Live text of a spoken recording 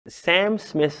Sam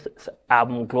Smith's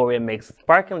album Gloria makes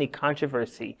sparkingly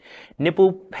controversy.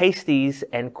 Nipple, pasties,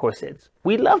 and corsets.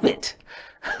 We love it.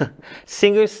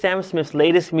 Singer Sam Smith's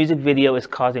latest music video is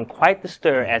causing quite the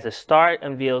stir as the star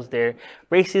unveils their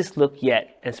racist look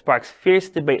yet and sparks fierce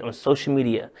debate on social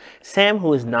media. Sam,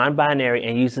 who is non-binary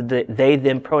and uses the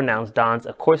they-them pronouns, dons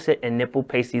a corset and nipple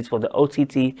pasties for the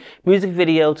OTT music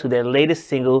video to their latest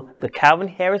single, the Calvin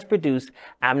Harris-produced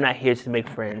I'm Not Here to Make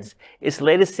Friends. It's the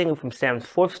latest single from Sam's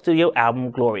fourth studio album,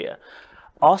 Gloria.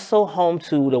 Also home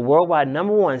to the worldwide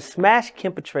 #1 smash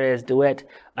Kim Petras duet,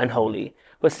 Unholy.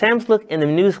 But Sam's look in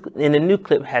the new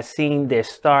clip has seen their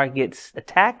star gets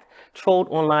attacked, trolled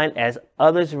online as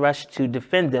others rush to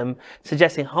defend them,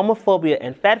 suggesting homophobia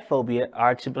and fatphobia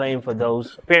are to blame for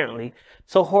those apparently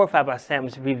so horrified by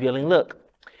Sam's revealing look.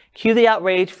 Cue the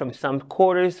outrage from some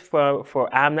quarters for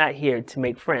I'm Not Here to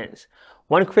Make Friends.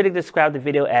 One critic described the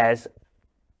video as,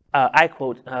 I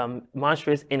quote,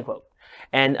 monstrous, end quote,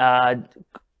 and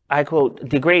I quote,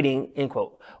 degrading, end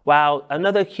quote, while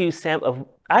another accused Sam of,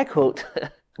 I quote,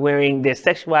 wearing their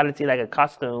sexuality like a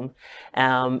costume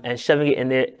and shoving it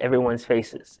in everyone's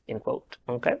faces, end quote.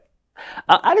 Okay.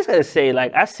 I just gotta say,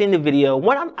 like, I've seen the video.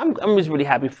 One, I'm just really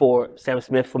happy for Sam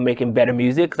Smith for making better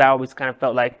music, because I always kind of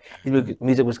felt like his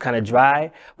music was kind of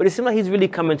dry. But it seemed like he's really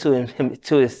coming to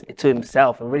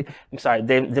himself and really, I'm sorry,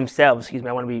 themselves. Excuse me.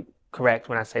 I want to be correct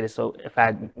when I say this. So if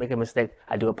I make a mistake,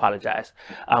 I do apologize.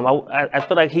 I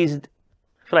feel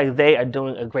like they are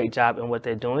doing a great job in what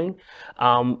they're doing.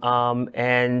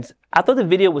 And I thought the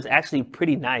video was actually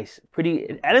pretty nice. I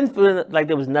didn't feel like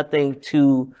there was nothing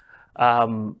too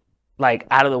like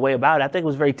out of the way about it. I think it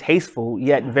was very tasteful,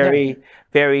 yet very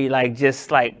like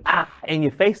just like in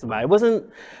your face about it. It wasn't.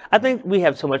 I think we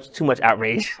have too much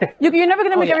outrage. You're never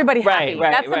going to make everybody happy.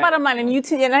 That's the right. bottom line.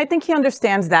 And I think he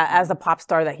understands that as a pop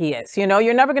star that he is. You know,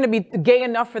 you're never going to be gay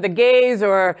enough for the gays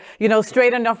or, you know,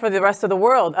 straight enough for the rest of the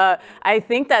world. I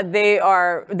think that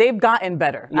they've gotten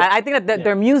better. Yeah. I think that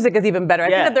their music is even better. I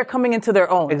think that they're coming into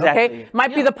their own. Exactly. Okay,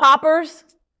 might be the poppers.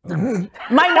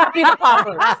 Might not be the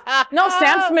poppers. No,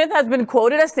 Sam Smith has been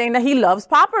quoted as saying that he loves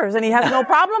poppers and he has no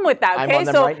problem with that. Okay, I'm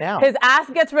on them right now. His ass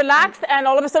gets relaxed and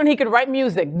all of a sudden he could write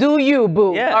music. Do you,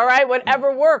 boo? Yeah. All right,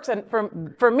 whatever works. And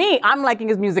for me, I'm liking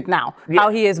his music now. Yeah. How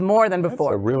he is more than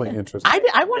before. That's a really interesting.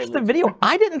 I watched the video.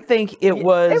 I didn't think it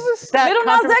was that. Little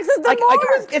Nas X is the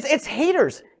it's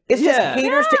haters. It's just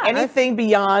haters to anything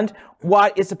beyond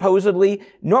what is supposedly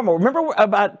normal. Remember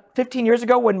about 15 years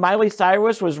ago when Miley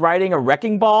Cyrus was riding a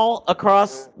wrecking ball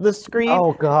across the screen?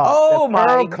 Oh, God. Oh,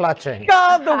 my clutching.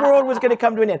 God, the world was going to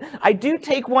come to an end. I do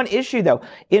take one issue, though.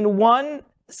 In one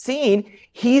scene,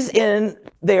 he's in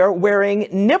there wearing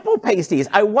nipple pasties.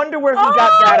 I wonder where he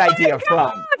got that idea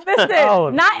from.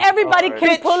 Listen, not everybody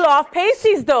can pull off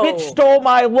pasties, though. Bitch stole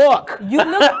my look. You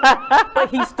look, but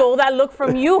he stole that look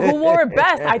from you. Who wore it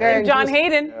best? I think John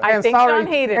Hayden. John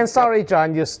Hayden. And sorry,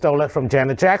 John, you stole it from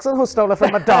Janet Jackson, who stole it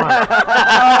from Madonna. Hold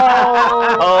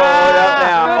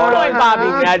on,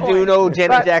 Bobby. I do know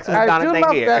Janet Jackson, Madonna.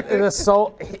 Thank you. That it is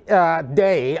so.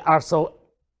 They are so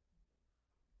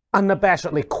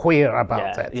unabashedly queer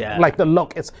about it. Yeah. Like the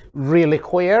look is really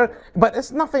queer, but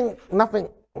it's nothing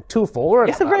too forward.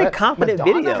 It's a very confident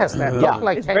Madonna video. Has that look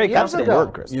like it's 10 very years confident ago.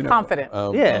 work, Chris. You know, confident.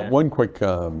 One quick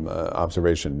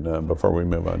observation before we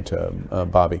move on to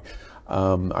Bobby.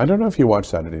 I don't know if you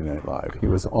watched Saturday Night Live. He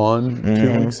was on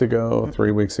 2 weeks ago,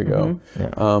 3 weeks ago.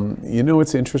 You know,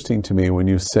 it's interesting to me when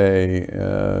you say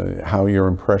how you're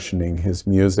impressioning his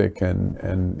music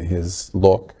and his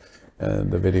look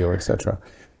and the video, etc.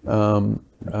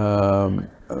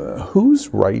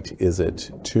 Whose right is it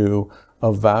to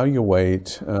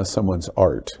evaluate someone's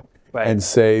art and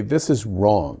say this is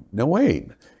wrong? No, wait.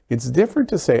 It's different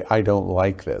to say I don't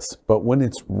like this, but when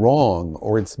it's wrong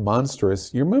or it's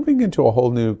monstrous, you're moving into a whole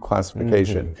new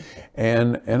classification.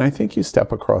 And I think you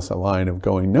step across a line of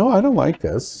going, no, I don't like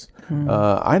this.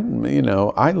 I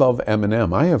love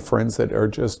Eminem. I have friends that are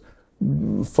just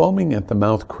foaming at the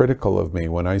mouth critical of me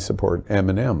when I support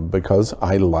Eminem because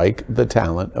I like the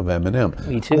talent of Eminem.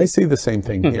 Me too. I see the same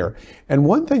thing here. And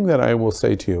one thing that I will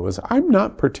say to you is I'm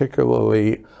not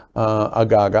particularly a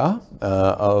gaga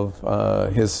of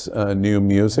his new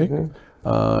music.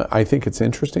 I think it's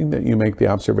interesting that you make the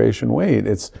observation, wait,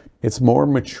 it's more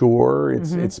mature,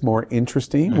 it's more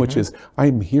interesting, which is,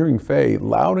 I'm hearing Faye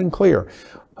loud and clear.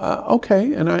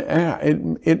 Okay, and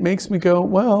it makes me go,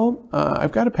 well,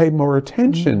 I've got to pay more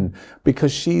attention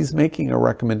because she's making a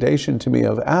recommendation to me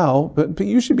of Al, but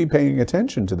you should be paying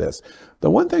attention to this.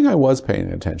 The one thing I was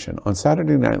paying attention on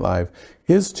Saturday Night Live,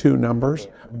 his 2 numbers,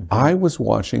 I was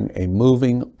watching a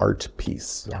moving art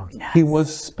piece. He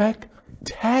was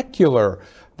spectacular.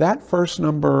 that first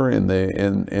number in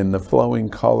the flowing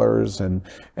colors and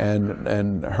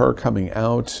her coming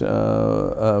out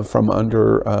from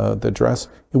under the dress,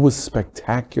 it was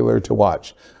spectacular to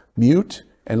watch. Mute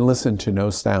and listen to no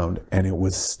sound, and it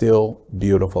was still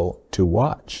beautiful to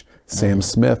watch. Sam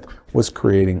Smith was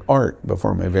creating art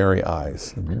before my very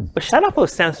eyes. But shout out for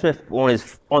Sam Smith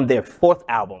on their 4th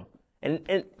album,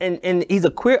 and he's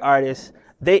a queer artist.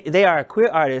 They are a queer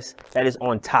artist that is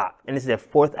on top, and it's their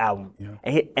 4th album,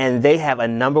 and they have a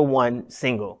 #1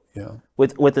 single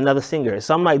with another singer.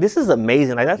 So I'm like, this is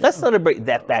amazing. Like, let's celebrate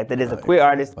that fact that there's a queer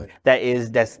artist that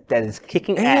is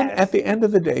kicking And ass. at the end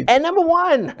of the day, And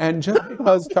 #1. and just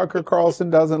because Tucker Carlson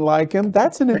doesn't like him,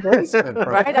 that's an embarrassment.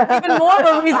 Right? That's even more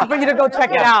of a reason for you to go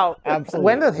check it out.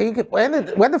 Absolutely.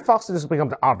 When did Fox News become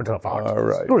the arbiter of art? All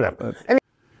right. Screw them.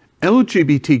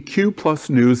 LGBTQ plus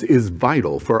news is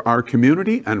vital for our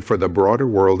community and for the broader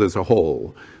world as a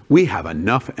whole. We have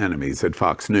enough enemies at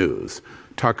Fox News.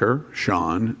 Tucker,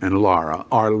 Sean, and Lara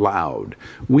are loud.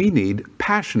 We need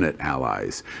passionate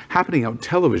allies. Happening Out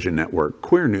Television Network,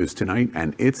 Queer News Tonight,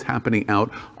 and It's Happening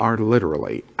Out are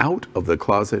literally out of the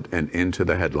closet and into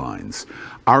the headlines.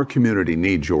 Our community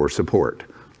needs your support.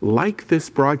 Like this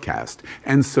broadcast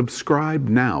and subscribe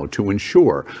now to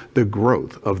ensure the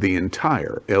growth of the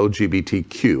entire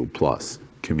LGBTQ plus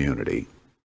community.